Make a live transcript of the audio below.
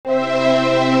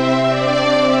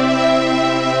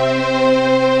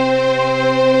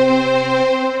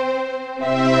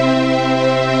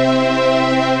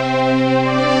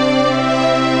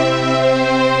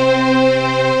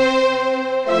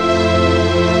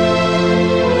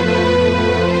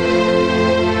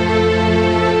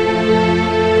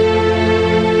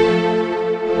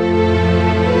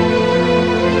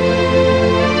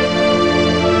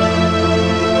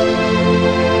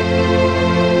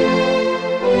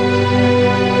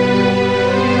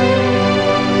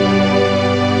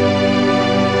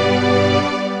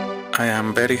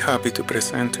happy to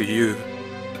present to you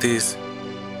this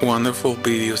wonderful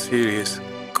video series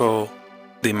called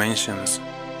Dimensions,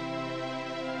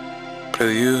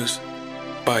 produced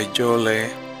by Joe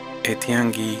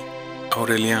Etienne Guy,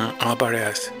 Aurélien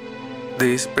Alvarez.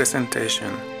 This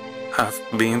presentation have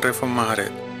been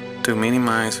reformatted to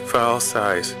minimize file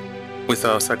size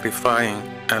without sacrificing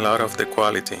a lot of the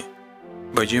quality,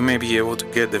 but you may be able to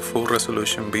get the full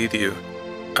resolution video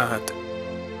at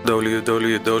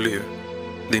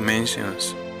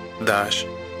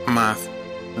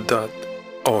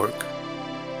www.dimensions-math.org.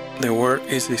 The work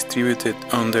is distributed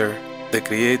under the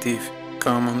Creative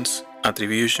Commons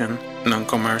Attribution,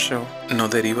 Non-Commercial,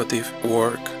 No-Derivative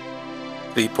Work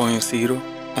 3.0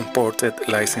 Unported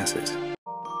licenses.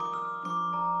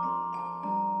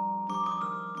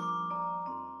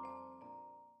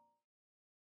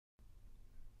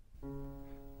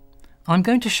 I'm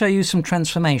going to show you some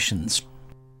transformations.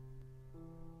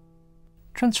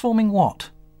 Transforming what?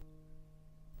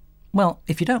 Well,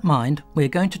 if you don't mind, we're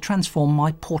going to transform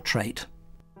my portrait.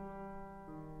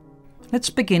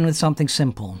 Let's begin with something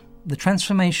simple. The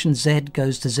transformation Z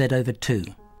goes to Z over 2.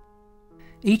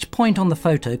 Each point on the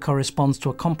photo corresponds to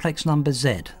a complex number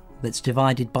Z that's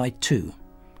divided by 2.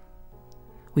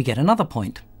 We get another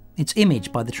point. It's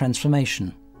imaged by the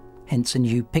transformation, hence a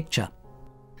new picture.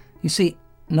 You see,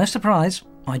 no surprise,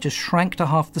 I just shrank to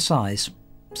half the size,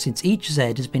 since each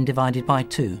Z has been divided by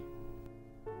 2.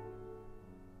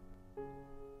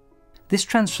 This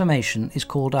transformation is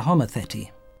called a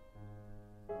homothety.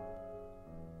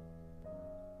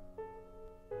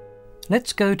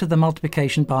 Let's go to the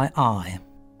multiplication by I.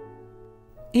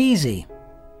 Easy!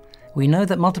 We know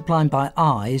that multiplying by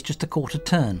I is just a quarter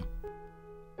turn.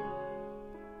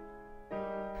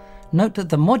 Note that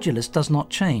the modulus does not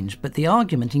change, but the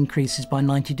argument increases by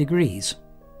 90 degrees.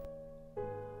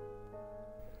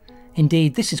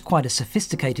 Indeed, this is quite a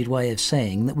sophisticated way of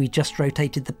saying that we just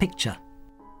rotated the picture.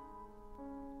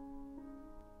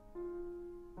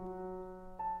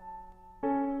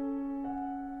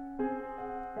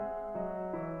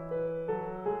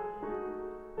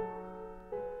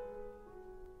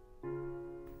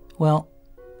 Well,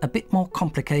 a bit more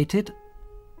complicated.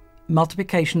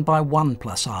 Multiplication by 1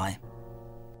 plus I.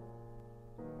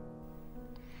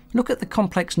 Look at the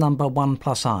complex number 1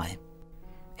 plus I.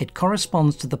 It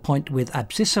corresponds to the point with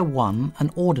abscissa 1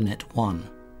 and ordinate 1.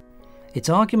 Its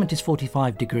argument is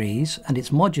 45 degrees and its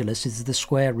modulus is the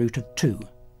square root of 2,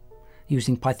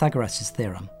 using Pythagoras'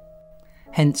 theorem.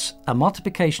 Hence, a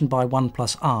multiplication by 1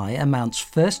 plus I amounts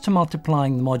first to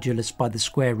multiplying the modulus by the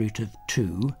square root of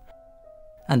 2,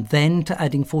 and then to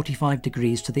adding 45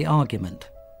 degrees to the argument.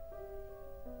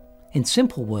 In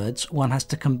simple words, one has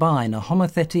to combine a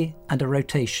homothety and a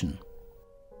rotation.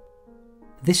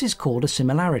 This is called a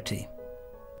similarity.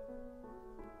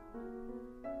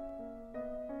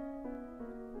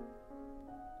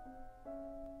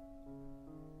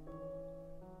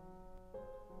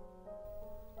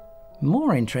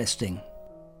 More interesting.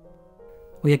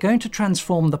 We are going to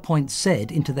transform the points Z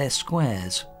into their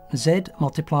squares, Z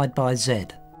multiplied by Z.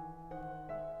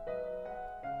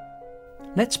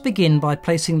 Let's begin by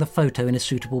placing the photo in a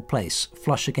suitable place,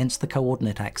 flush against the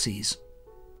coordinate axes.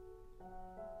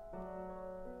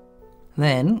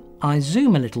 Then I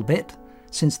zoom a little bit,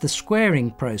 since the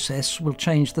squaring process will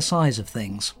change the size of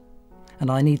things,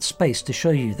 and I need space to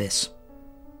show you this.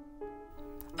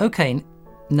 OK,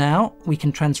 now we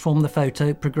can transform the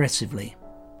photo progressively.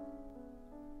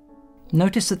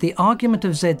 Notice that the argument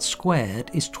of Z squared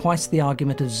is twice the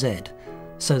argument of Z,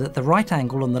 so that the right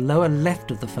angle on the lower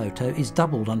left of the photo is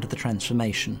doubled under the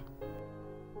transformation.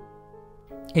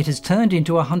 It has turned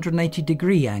into a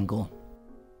 180-degree angle.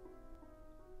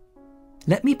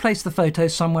 Let me place the photo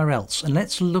somewhere else and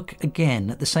let's look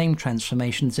again at the same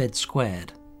transformation Z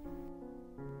squared.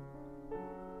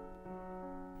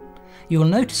 You will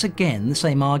notice again the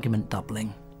same argument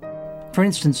doubling. For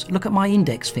instance, look at my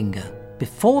index finger.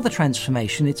 Before the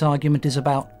transformation, its argument is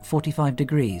about 45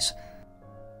 degrees.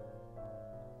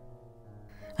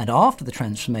 And after the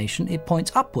transformation, it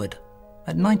points upward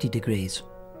at 90 degrees.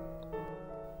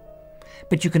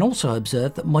 But you can also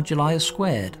observe that moduli are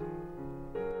squared.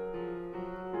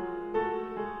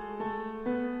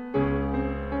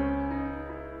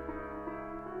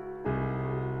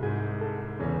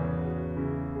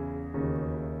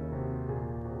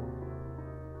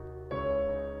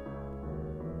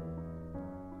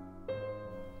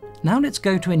 Now let's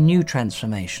go to a new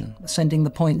transformation, sending the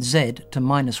point Z to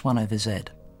minus 1 over Z.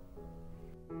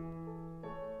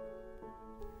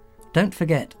 Don't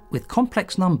forget, with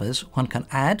complex numbers one can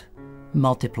add,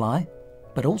 multiply,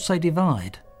 but also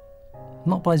divide.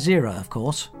 Not by 0, of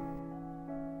course.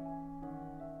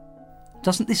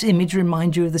 Doesn't this image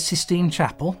remind you of the Sistine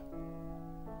Chapel?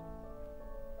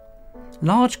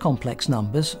 Large complex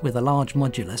numbers with a large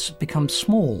modulus become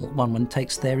small when one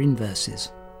takes their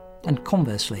inverses, and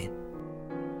conversely.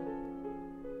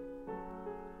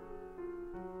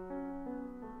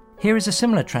 Here is a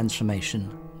similar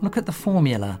transformation. Look at the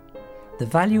formula. The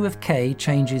value of k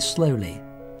changes slowly.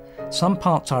 Some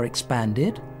parts are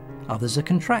expanded, others are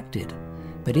contracted,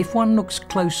 but if one looks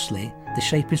closely, the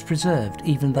shape is preserved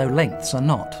even though lengths are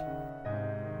not.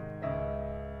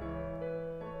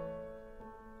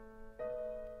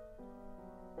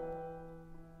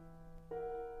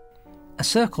 A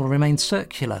circle remains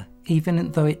circular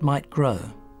even though it might grow.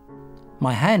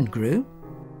 My hand grew,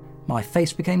 my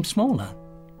face became smaller,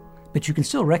 but you can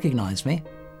still recognise me.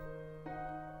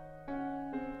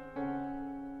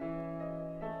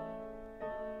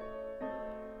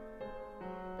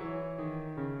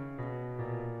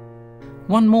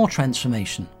 One more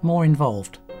transformation, more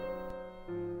involved.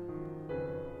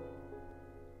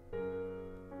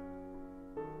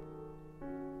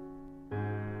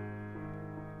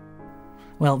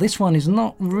 Well, this one is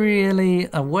not really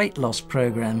a weight loss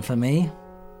program for me.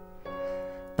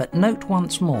 But note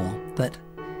once more that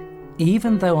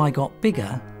even though I got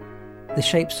bigger, the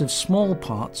shapes of small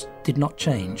parts did not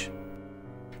change.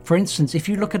 For instance, if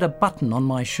you look at a button on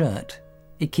my shirt,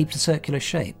 it keeps a circular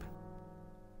shape.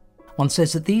 One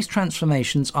says that these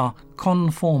transformations are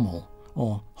conformal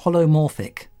or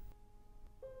holomorphic.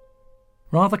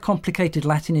 Rather complicated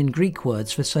Latin and Greek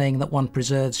words for saying that one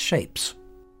preserves shapes.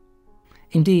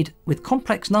 Indeed, with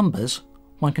complex numbers,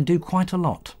 one can do quite a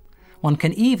lot. One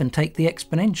can even take the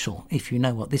exponential, if you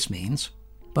know what this means.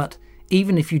 But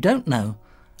even if you don't know,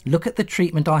 look at the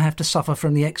treatment I have to suffer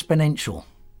from the exponential.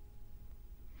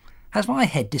 Has my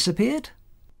head disappeared?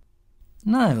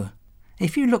 No.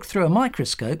 If you look through a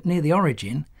microscope near the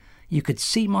origin, you could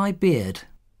see my beard.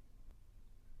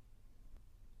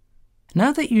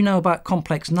 Now that you know about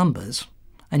complex numbers,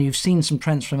 and you've seen some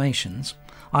transformations,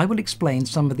 I will explain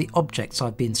some of the objects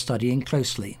I've been studying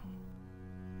closely.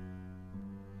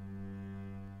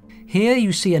 Here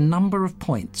you see a number of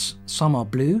points. Some are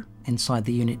blue inside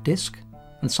the unit disk,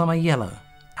 and some are yellow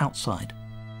outside.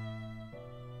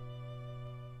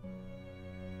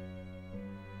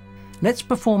 Let's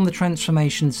perform the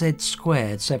transformation z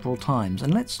squared several times,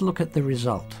 and let's look at the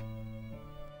result.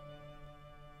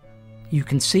 You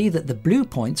can see that the blue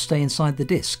points stay inside the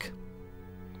disk,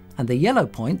 and the yellow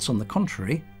points, on the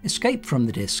contrary, escape from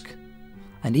the disk,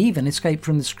 and even escape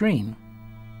from the screen.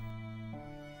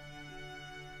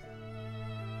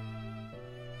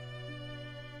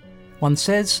 One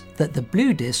says that the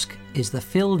blue disk is the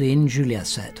filled-in Julia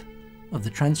set of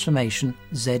the transformation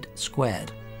z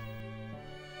squared.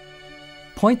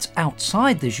 Points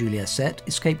outside the Julia set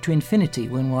escape to infinity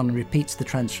when one repeats the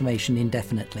transformation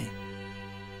indefinitely.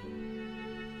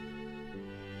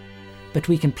 But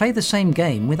we can play the same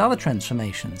game with other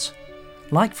transformations,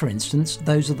 like for instance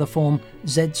those of the form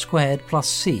z squared plus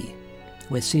c,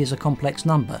 where c is a complex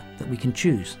number that we can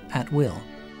choose at will.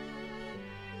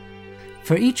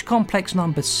 For each complex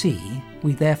number c,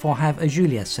 we therefore have a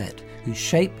Julia set whose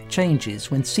shape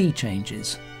changes when c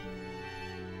changes.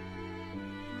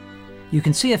 You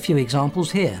can see a few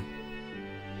examples here.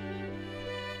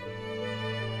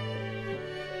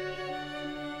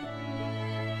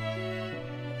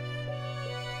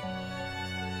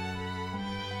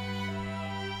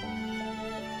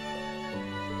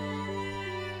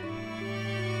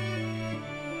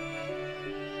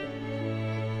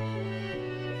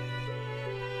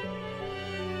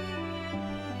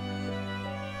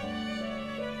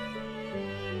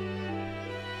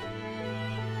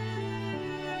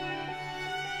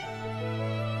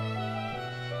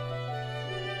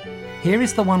 Here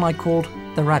is the one I called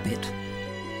the rabbit.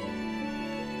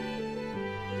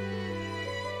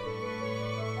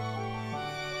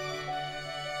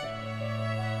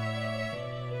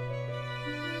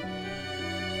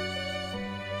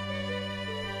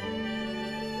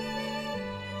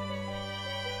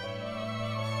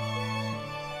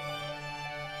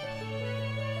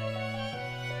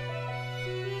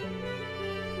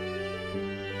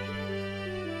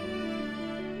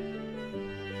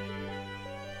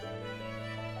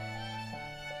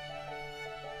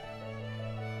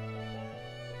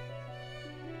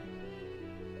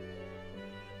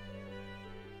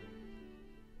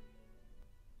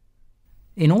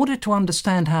 In order to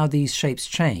understand how these shapes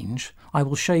change, I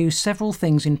will show you several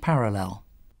things in parallel.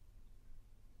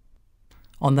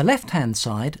 On the left-hand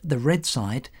side, the red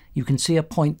side, you can see a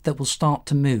point that will start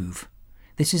to move.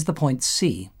 This is the point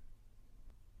C.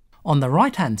 On the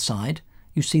right-hand side,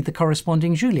 you see the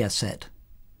corresponding Julia set.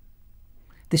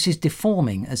 this is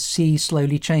deforming as C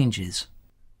slowly changes.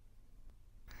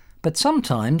 But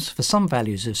sometimes, for some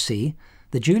values of C,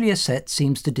 the Julia set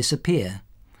seems to disappear.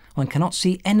 One cannot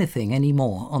see anything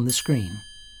anymore on the screen.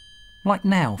 Like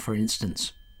now, for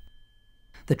instance.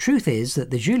 The truth is that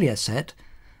the Julia set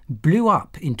blew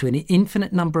up into an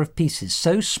infinite number of pieces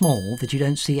so small that you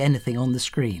don't see anything on the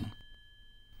screen.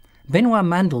 Benoit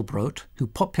Mandelbrot, who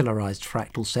popularised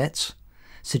fractal sets,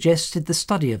 suggested the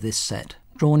study of this set,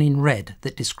 drawn in red,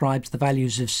 that describes the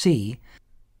values of C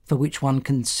for which one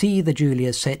can see the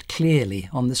Julia set clearly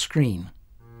on the screen.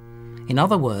 In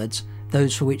other words,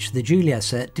 those for which the Julia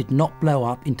set did not blow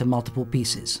up into multiple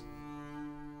pieces.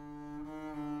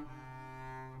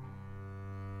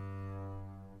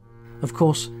 Of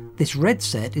course, this red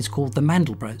set is called the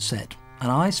Mandelbrot set,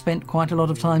 and I spent quite a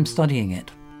lot of time studying it.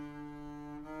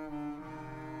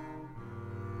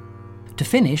 To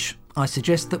finish, I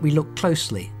suggest that we look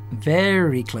closely,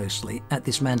 very closely, at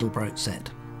this Mandelbrot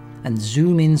set, and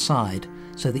zoom inside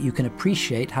so that you can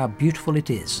appreciate how beautiful it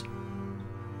is.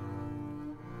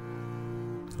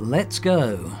 Let's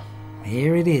go.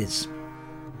 Here it is.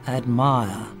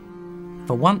 Admire.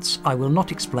 For once, I will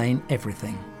not explain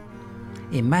everything.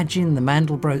 Imagine the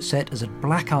Mandelbrot set as a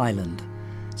black island,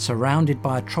 surrounded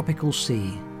by a tropical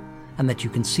sea, and that you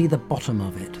can see the bottom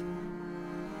of it.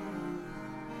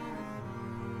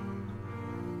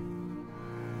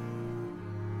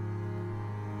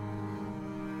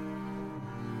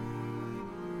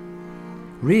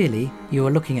 Really, you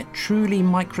are looking at truly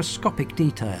microscopic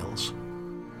details.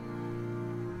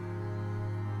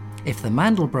 If the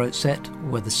Mandelbrot set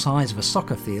were the size of a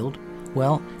soccer field,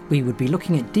 well, we would be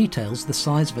looking at details the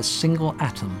size of a single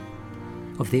atom,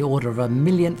 of the order of a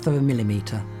millionth of a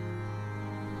millimetre.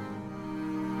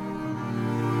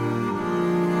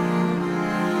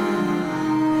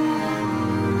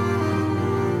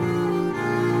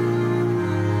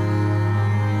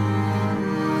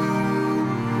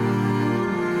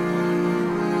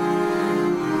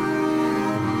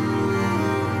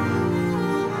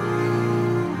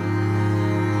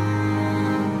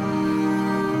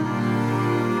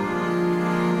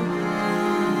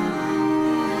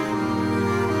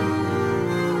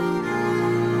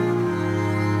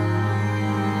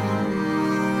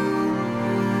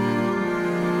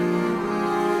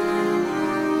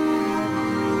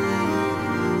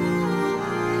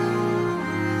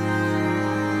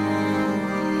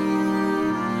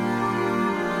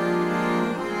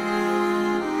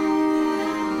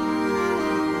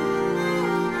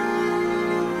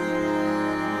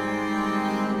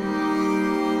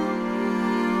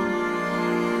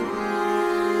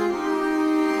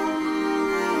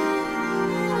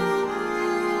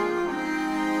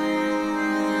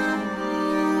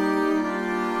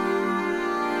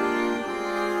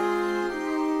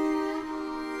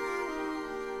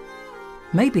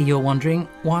 Maybe you're wondering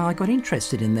why I got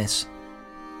interested in this.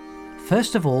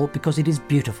 First of all, because it is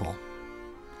beautiful,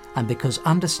 and because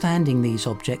understanding these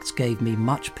objects gave me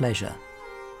much pleasure.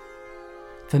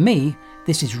 For me,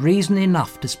 this is reason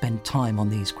enough to spend time on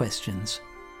these questions.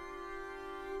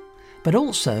 But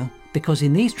also because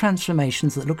in these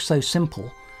transformations that look so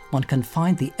simple, one can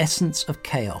find the essence of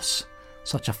chaos,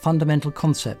 such a fundamental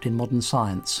concept in modern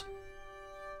science.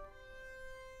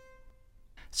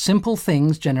 Simple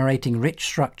things generating rich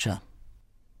structure.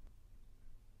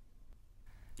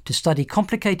 To study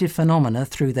complicated phenomena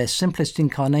through their simplest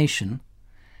incarnation,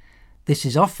 this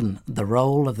is often the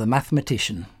role of the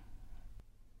mathematician.